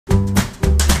In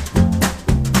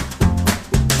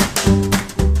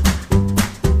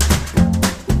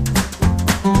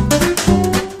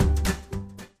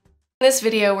this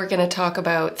video, we're going to talk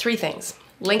about three things: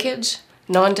 linkage,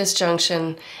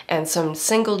 non-disjunction, and some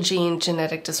single gene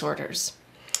genetic disorders.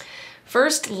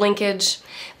 First, linkage.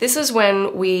 This is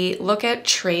when we look at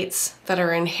traits that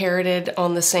are inherited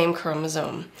on the same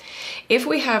chromosome. If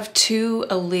we have two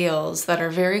alleles that are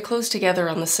very close together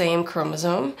on the same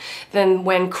chromosome, then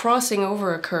when crossing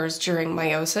over occurs during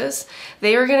meiosis,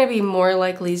 they are going to be more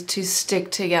likely to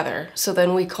stick together, so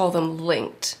then we call them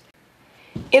linked.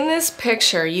 In this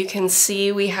picture, you can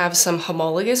see we have some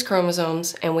homologous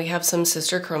chromosomes and we have some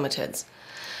sister chromatids.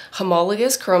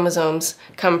 Homologous chromosomes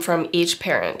come from each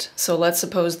parent. So let's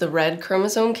suppose the red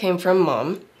chromosome came from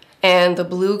mom and the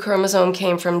blue chromosome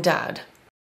came from dad.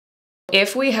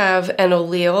 If we have an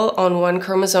allele on one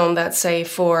chromosome that's, say,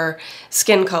 for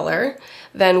skin color,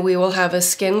 then we will have a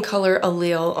skin color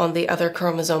allele on the other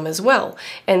chromosome as well.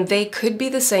 And they could be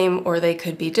the same or they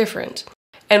could be different.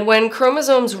 And when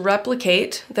chromosomes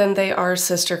replicate, then they are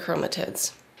sister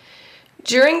chromatids.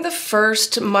 During the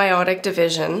first meiotic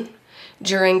division,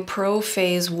 during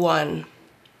prophase 1,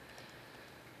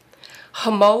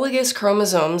 homologous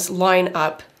chromosomes line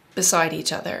up beside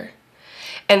each other.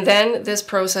 And then this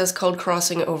process called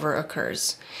crossing over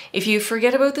occurs. If you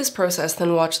forget about this process,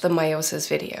 then watch the meiosis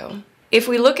video. If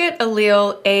we look at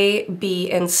allele A,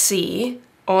 B, and C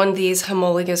on these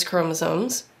homologous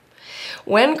chromosomes,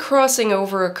 when crossing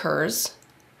over occurs,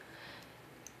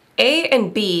 A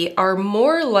and B are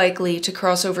more likely to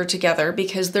cross over together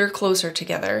because they're closer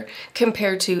together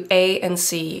compared to A and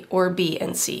C or B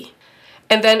and C.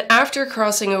 And then after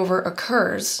crossing over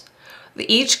occurs,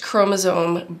 each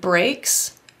chromosome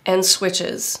breaks and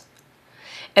switches.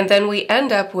 And then we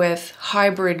end up with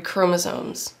hybrid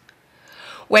chromosomes.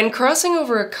 When crossing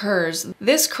over occurs,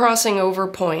 this crossing over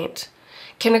point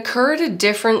can occur at a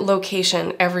different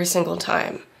location every single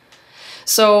time.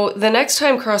 So the next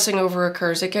time crossing over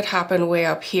occurs, it could happen way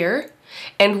up here,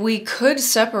 and we could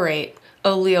separate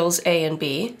alleles A and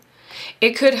B.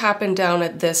 It could happen down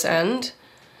at this end,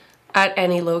 at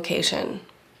any location.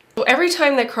 So every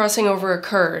time that crossing over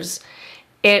occurs,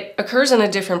 it occurs in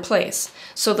a different place.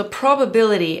 So the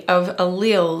probability of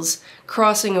alleles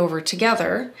crossing over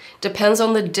together depends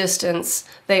on the distance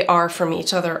they are from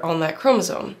each other on that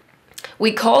chromosome.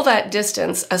 We call that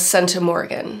distance a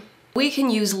centimorgan. We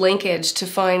can use linkage to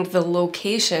find the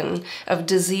location of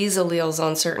disease alleles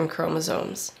on certain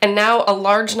chromosomes. And now a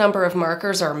large number of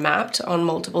markers are mapped on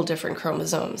multiple different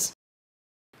chromosomes.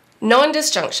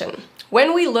 Non-disjunction.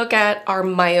 When we look at our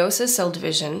meiosis cell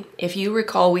division, if you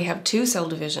recall, we have two cell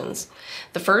divisions.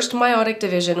 The first meiotic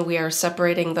division, we are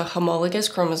separating the homologous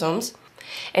chromosomes,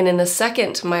 and in the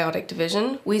second meiotic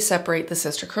division, we separate the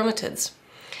sister chromatids.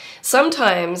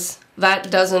 Sometimes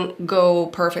that doesn't go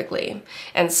perfectly,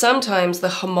 and sometimes the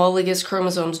homologous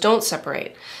chromosomes don't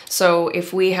separate. So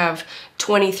if we have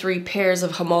 23 pairs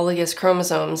of homologous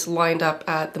chromosomes lined up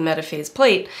at the metaphase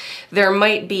plate, there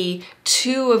might be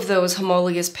 2 of those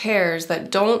homologous pairs that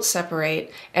don't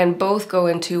separate and both go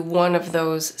into one of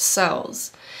those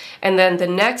cells. And then the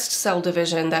next cell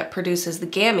division that produces the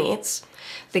gametes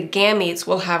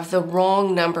will have the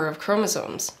wrong number of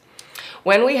chromosomes.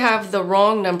 When we have the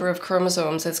wrong number of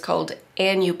chromosomes, it's called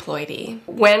aneuploidy.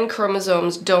 When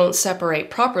chromosomes don't separate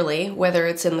properly, whether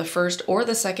it's in the first or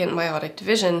the second meiotic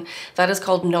division, that is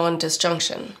called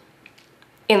non-disjunction.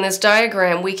 In this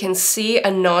diagram, we can see a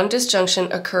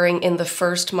non-disjunction occurring in the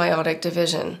first meiotic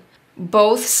division.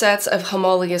 Both sets of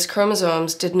homologous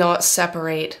chromosomes did not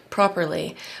separate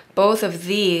properly. Both of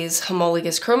these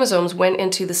homologous chromosomes went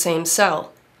into the same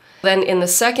cell. Then in the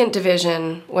second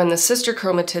division, when the sister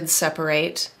chromatids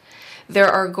separate, there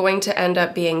are going to end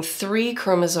up being 3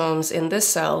 chromosomes in this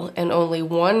cell and only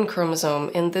 1 chromosome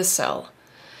in this cell.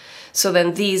 So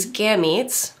then these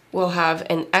gametes will have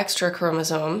an extra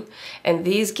chromosome, and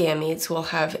these gametes will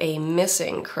have a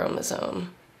missing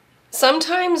chromosome.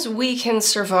 Sometimes we can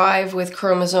survive with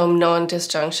chromosome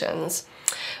non-disjunctions.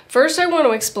 First, I want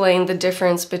to explain the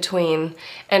difference between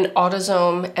an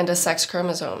autosome and a sex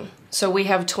chromosome. So we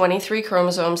have 23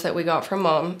 chromosomes that we got from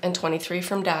mom and 23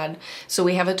 from dad, so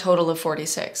we have a total of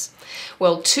 46.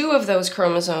 Well, 2 of those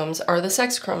chromosomes are the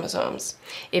sex chromosomes.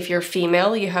 If you're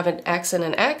female, you have an X and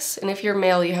an X, and if you're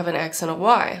male, you have an X and a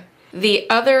Y. The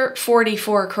other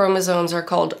 44 chromosomes are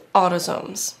called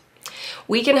autosomes.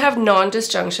 We can have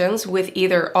non-disjunctions with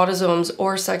either autosomes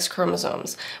or sex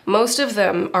chromosomes. Most of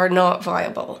them are not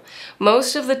viable.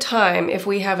 Most of the time, if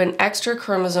we have an extra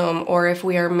chromosome or if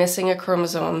we are missing a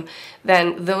chromosome,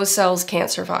 then those cells can't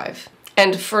survive.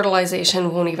 and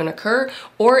fertilization won't even occur,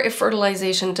 or if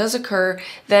fertilization does occur,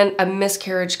 then a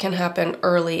miscarriage can happen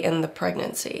early in the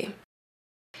pregnancy.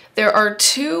 There are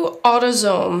two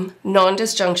autosome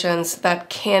non-disjunctions that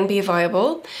can be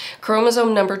viable.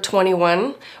 Chromosome number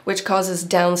 21, which causes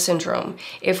Down syndrome.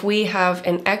 If we have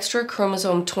an extra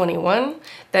chromosome 21,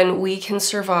 then we can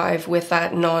survive with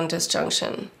that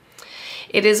non-disjunction.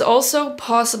 It is also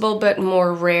possible, but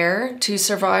more rare, to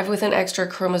survive with an extra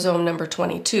chromosome number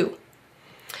 22.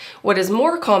 What is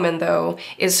more common, though,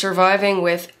 is surviving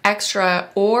with extra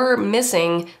or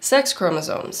missing sex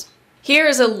chromosomes. Here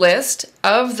is a list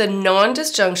of the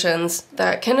non-disjunctions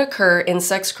that can occur in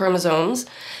sex chromosomes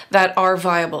that are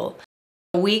viable.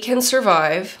 We can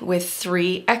survive with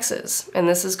 3 X's, and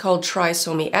this is called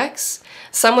trisomy X.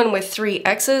 Someone with 3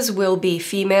 X's will be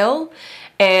female,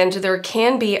 and there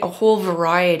can be a whole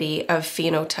variety of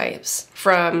phenotypes,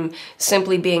 from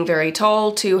simply being very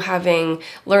tall to having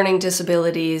learning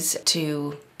disabilities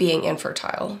to being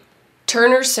infertile.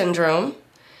 Turner syndrome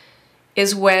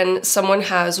is when someone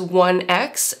has 1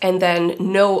 X and then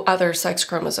no other sex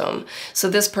chromosome. So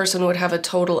this person would have a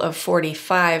total of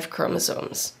 45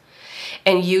 chromosomes.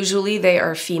 And usually they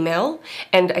are female.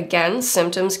 And again,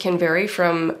 symptoms can vary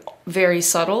from very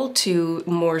subtle to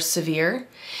more severe.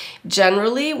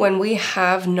 Generally, when we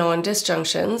have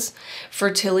non-disjunctions,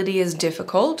 fertility is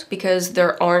difficult because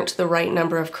there aren't the right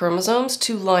number of chromosomes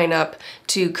to line up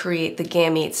to create the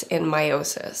gametes in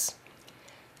meiosis.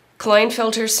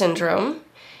 Klinefelter syndrome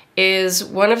is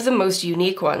one of the most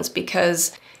unique ones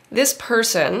because this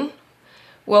person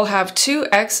will have 2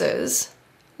 X's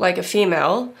like a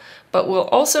female, but will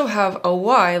also have a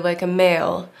Y like a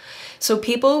male. So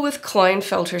people with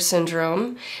Klinefelter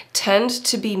syndrome tend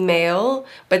to be male,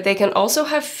 but they can also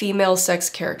have female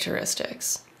sex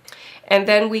characteristics. And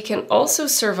then we can also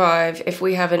survive if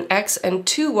we have an X and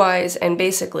 2 Ys, and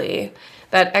basically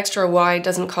that extra Y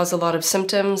doesn't cause a lot of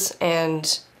symptoms,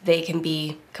 and they can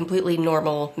be completely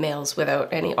normal males without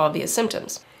any obvious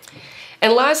symptoms.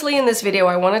 And lastly, in this video,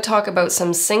 I want to talk about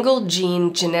some single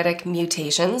gene genetic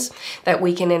mutations that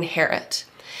we can inherit.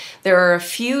 There are a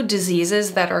few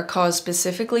diseases that are caused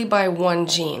specifically by 1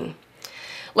 gene.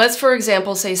 Let's, for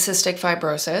example, say cystic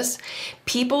fibrosis.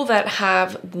 People that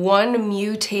have 1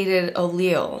 mutated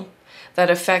allele that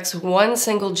affects 1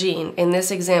 single gene, in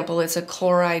this example, it's a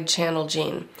chloride channel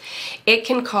gene. It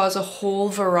can cause a whole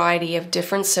variety of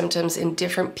different symptoms in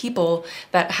different people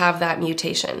that have that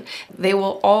mutation. They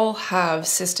will all have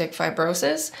cystic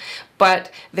fibrosis, but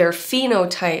their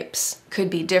phenotypes could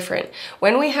be different.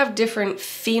 When we have different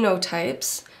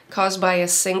phenotypes caused by a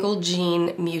single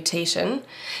gene mutation,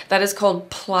 that is called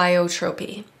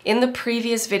pleiotropy. In the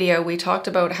previous video, we talked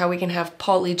about how we can have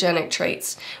polygenic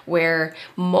traits, where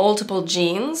multiple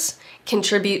genes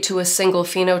contribute to a single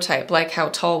phenotype, like how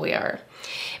tall we are.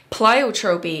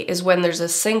 Pleiotropy is when there's a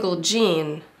single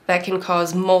gene that can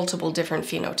cause multiple different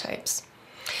phenotypes.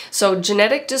 So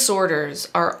genetic disorders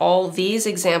are all these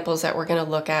examples that we're going to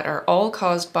look at are all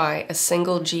caused by a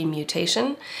single gene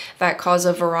mutation that cause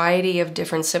a variety of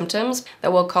different symptoms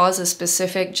that will cause a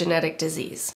specific genetic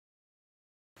disease.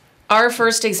 Our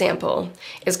first example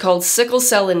is called sickle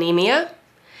cell anemia,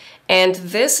 and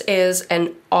this is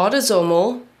an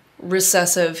autosomal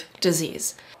recessive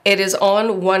disease. It is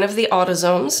on one of the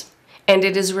autosomes, and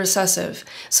it is recessive.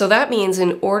 So that means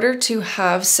in order to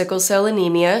have sickle cell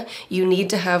anemia, you need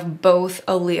to have both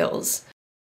alleles.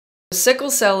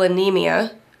 Sickle cell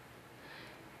anemia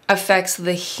affects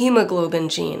the hemoglobin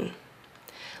gene.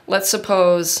 Let's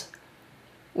suppose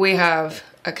we have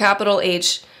a capital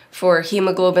H for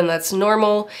hemoglobin that's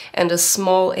normal and a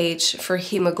small h for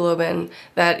hemoglobin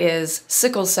that is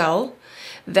sickle cell.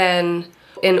 Then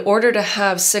in order to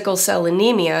have sickle cell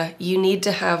anemia, you need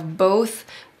to have both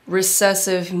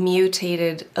recessive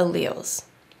mutated alleles.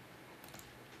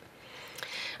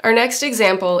 Our next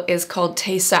example is called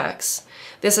Tay-Sachs.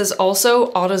 This is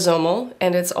also autosomal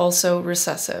and it's also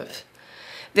recessive.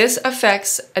 This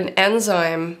affects an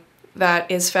enzyme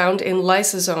that is found in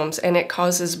lysosomes, and it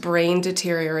causes brain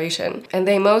deterioration, and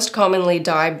they most commonly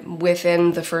die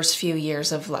within the first few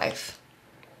years of life.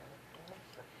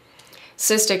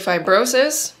 Cystic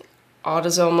fibrosis,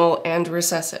 autosomal and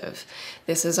recessive.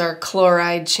 This is our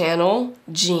chloride channel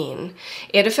gene.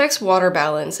 It affects water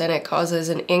balance and it causes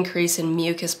an increase in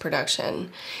mucus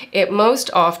production. It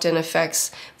most often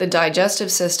affects the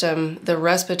digestive system, the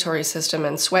respiratory system,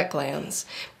 and sweat glands.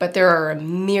 But there are a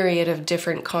myriad of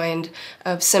different kind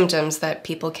of symptoms that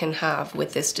people can have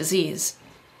with this disease.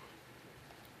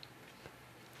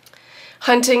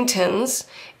 Huntington's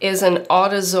is an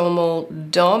autosomal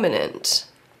dominant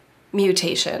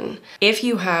mutation. If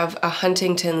you have a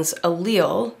Huntington's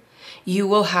allele, you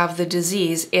will have the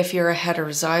disease if you're a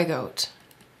heterozygote.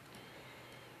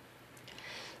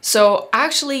 So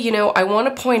actually, I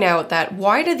want to point out that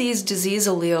why do these disease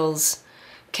alleles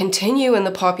continue in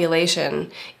the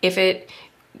population if it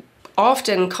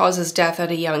often causes death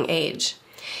at a young age?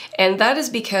 And that is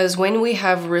because when we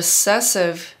have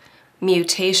recessive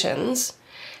mutations,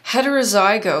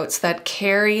 heterozygotes that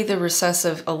carry the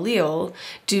recessive allele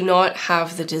do not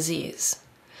have the disease.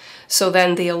 So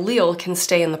then the allele can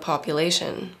stay in the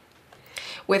population.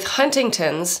 With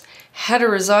Huntington's,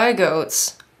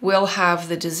 heterozygotes will have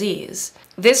the disease.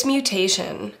 This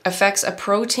mutation affects a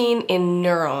protein in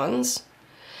neurons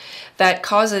that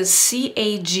causes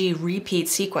CAG repeat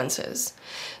sequences.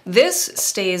 This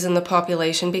stays in the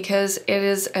population because it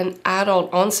is an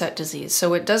adult onset disease,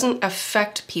 so it doesn't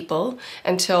affect people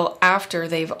until after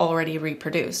they've already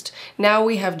reproduced. Now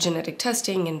we have genetic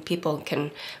testing and people can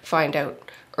find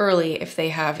out early if they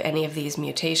have any of these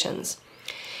mutations.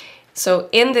 So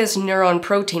in this neuron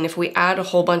protein, if we add a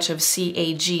whole bunch of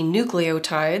CAG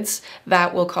nucleotides,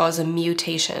 that will cause a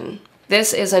mutation.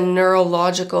 This is a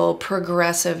neurological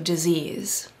progressive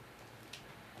disease.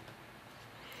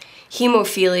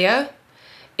 Hemophilia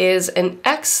is an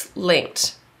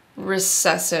X-linked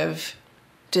recessive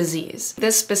disease.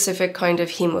 This specific kind of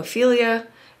hemophilia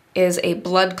is a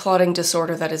blood clotting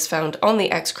disorder that is found on the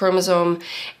X chromosome,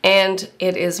 and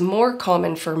it is more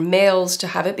common for males to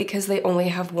have it because they only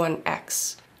have one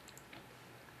X.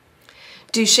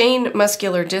 Duchenne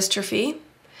muscular dystrophy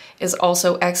is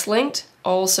also X-linked,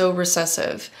 also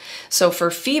recessive. So for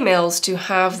females to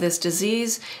have this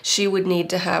disease, she would need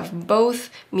to have both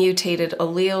mutated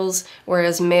alleles,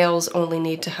 whereas males only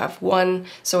need to have one.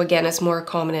 So again, it's more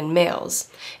common in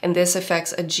males. And this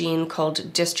affects a gene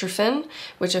called dystrophin,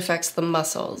 which affects the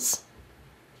muscles.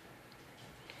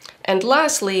 And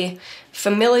lastly,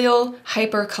 familial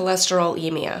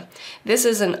hypercholesterolemia. This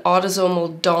is an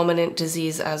autosomal dominant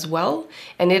disease as well,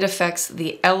 and it affects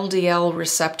the LDL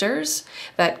receptors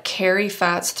that carry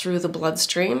fats through the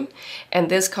bloodstream, and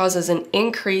this causes an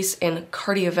increase in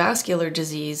cardiovascular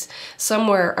disease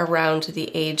somewhere around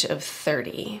the age of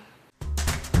 30.